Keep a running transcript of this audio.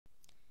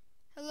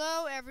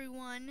Hello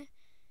everyone,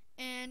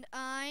 and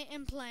I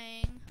am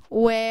playing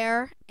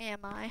Where Am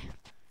I?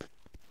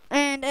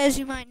 And as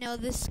you might know,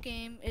 this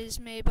game is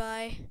made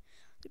by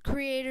the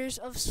creators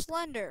of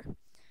Slender.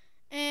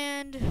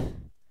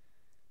 And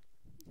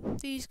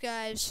these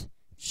guys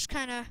just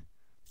kind of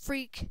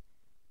freak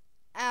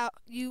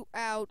you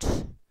out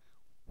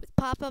with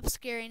pop-up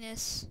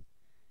scariness,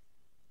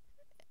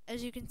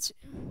 as you can see.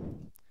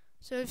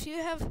 So if you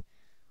have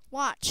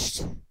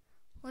watched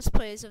Let's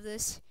Plays of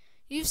this,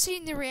 you've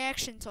seen the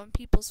reactions on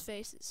people's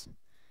faces.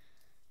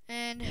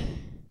 And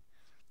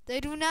they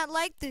do not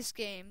like this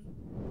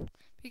game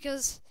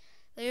because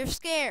they are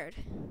scared.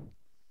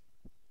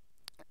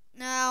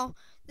 Now,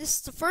 this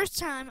is the first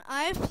time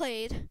I've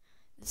played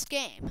this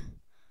game.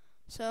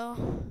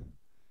 So,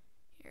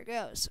 here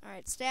goes.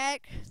 Alright,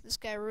 static. This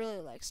guy really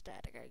likes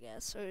static, I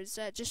guess. Or is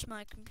that just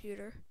my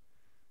computer?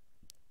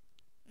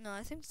 No,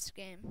 I think it's the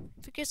game.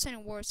 If it gets any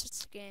worse,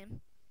 it's the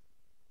game.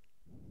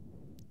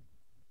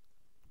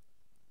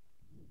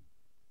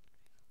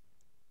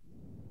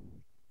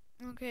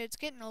 Okay, it's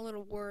getting a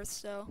little worse,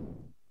 so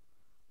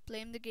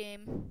blame the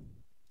game.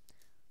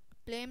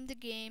 Blame the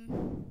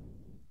game.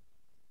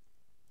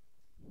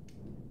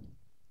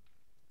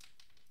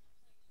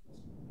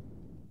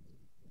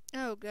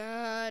 Oh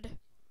God.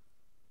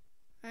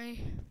 I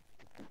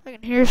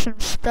can hear some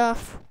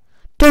stuff.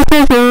 Dun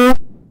dun dun.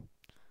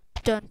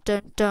 Dun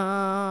dun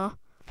dun.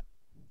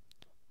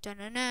 Dun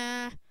dun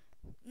dun.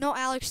 No,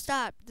 Alex,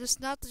 stop. This is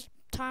not the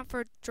time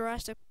for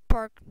Jurassic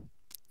Park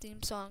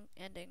theme song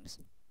endings.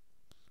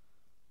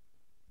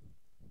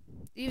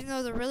 Even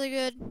though they're really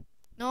good,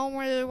 no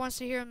one really wants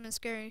to hear them in a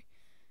scary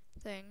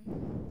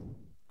thing.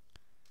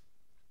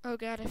 Oh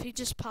God, if he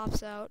just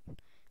pops out.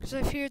 Because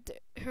I've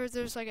heard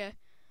there's like a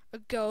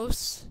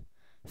ghost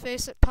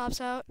face that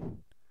pops out.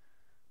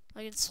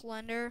 Like in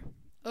Slender.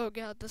 Oh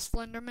God, the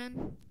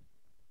Slenderman.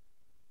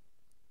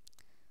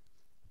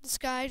 This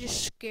guy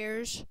just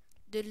scares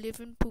the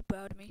living poop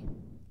out of me.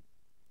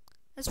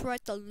 That's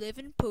right, the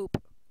living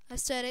poop. I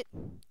said it.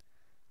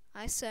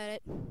 I said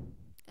it.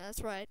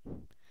 That's right.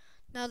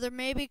 Now there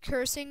may be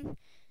cursing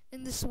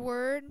in this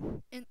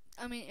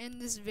in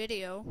this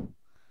video.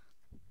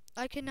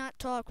 I cannot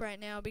talk right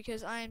now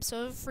because I am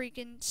so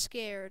freaking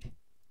scared.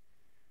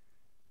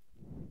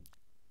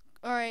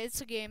 Alright,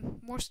 it's a game.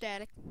 More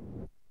static.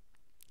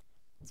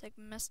 It's like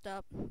messed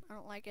up. I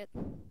don't like it.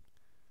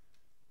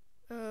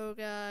 Oh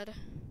God.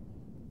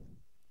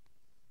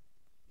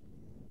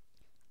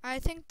 I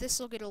think this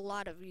will get a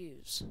lot of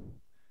views.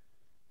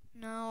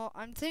 Now,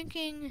 I'm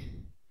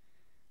thinking,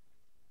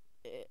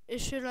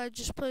 should I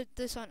just put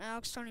this on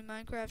Alex Tony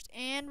Minecraft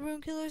and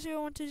Runekiller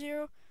 0120,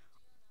 or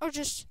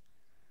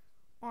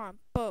on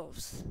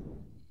both?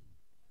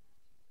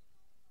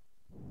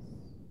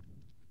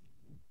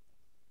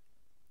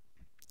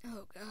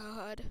 Oh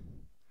God.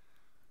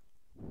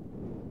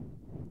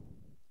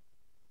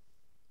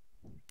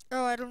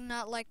 Oh, I do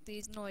not like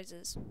these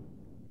noises.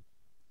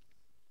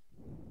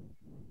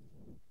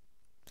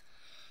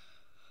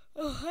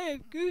 Oh, I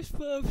have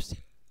goosebumps.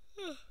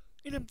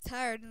 And I'm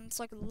tired, and it's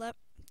like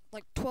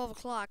 12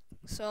 o'clock,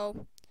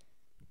 so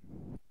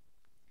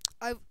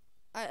I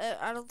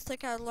don't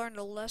think I learned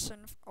a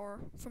lesson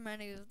from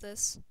any of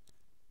this.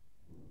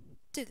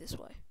 Do this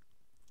way.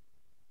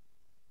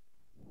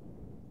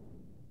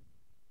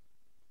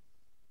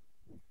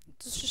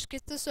 Let's just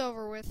get this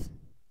over with.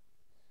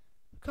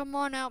 Come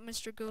on out,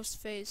 Mr.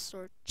 Ghostface,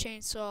 or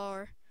Chainsaw,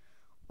 or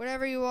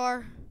whatever you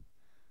are.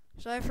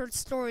 So I've heard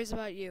stories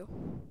about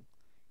you.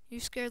 You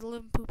scare the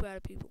living poop out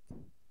of people.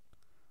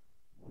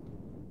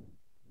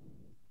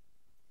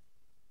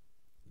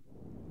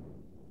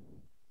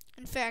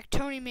 In fact,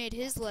 Tony made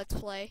his Let's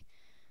Play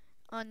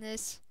on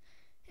this,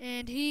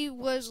 and he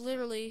was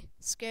literally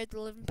scared the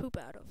living poop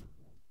out of.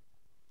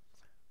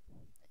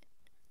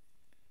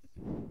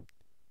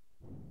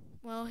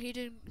 Well, he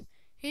didn't.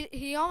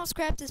 He almost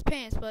crapped his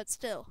pants, but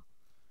still.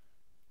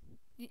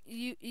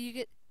 You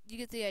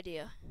get the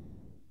idea.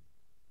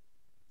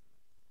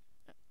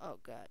 Oh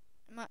God.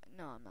 No,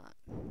 I'm not.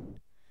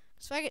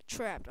 So if I get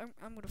trapped,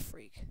 I'm gonna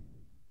freak.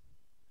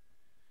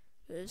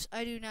 Because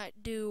I do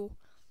not do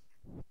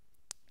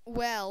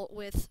well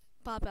with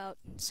pop-out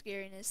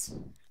scariness.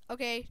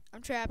 Okay,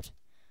 I'm trapped.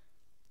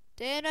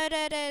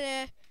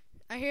 Da-da-da-da-da.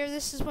 I hear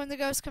this is when the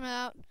ghosts come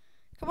out.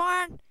 Come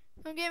on!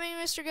 Come get me,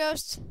 Mr.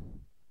 Ghost.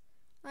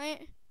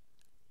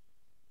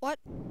 What?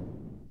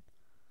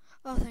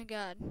 Oh, thank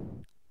God.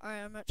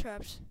 Alright, I'm not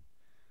trapped.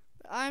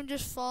 But I'm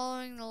just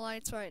following the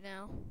lights right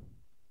now.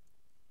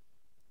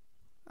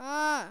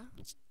 Ah!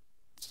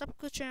 Stop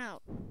glitching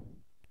out.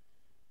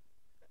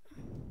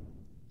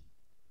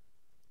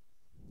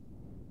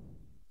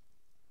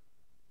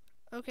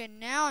 Okay,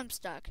 now I'm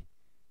stuck.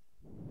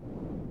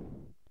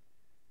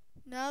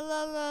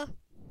 La.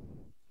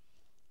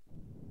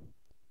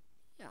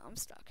 Yeah, I'm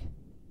stuck.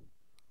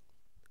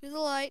 Look at the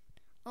light.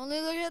 Only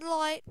look at the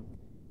light.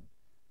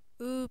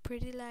 Ooh,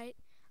 pretty light.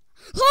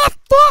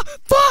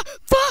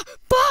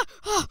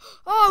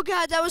 Oh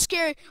God, that was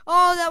scary.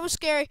 Oh, that was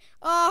scary.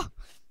 Oh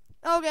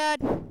God.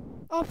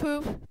 Oh,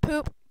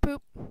 poop.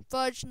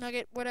 fudge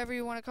nugget, whatever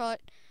you want to call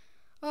it.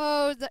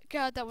 Oh,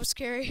 God, that was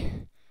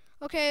scary.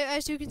 Okay,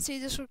 as you can see,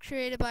 this was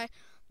created by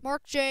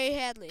Mark J.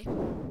 Hadley.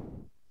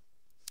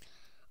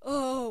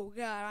 Oh,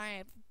 God, I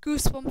have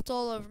goosebumps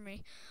all over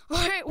me.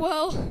 Alright,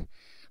 well,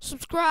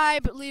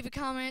 subscribe, leave a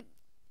comment,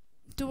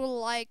 do a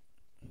like,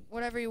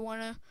 whatever you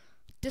want to,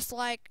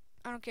 dislike,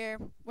 I don't care.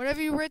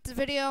 Whatever you rate the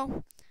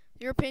video,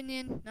 your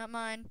opinion, not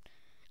mine.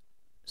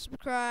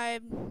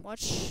 Subscribe,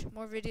 watch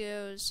more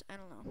videos, I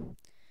don't know.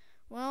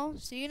 Well,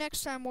 see you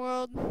next time,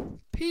 world.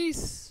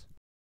 Peace.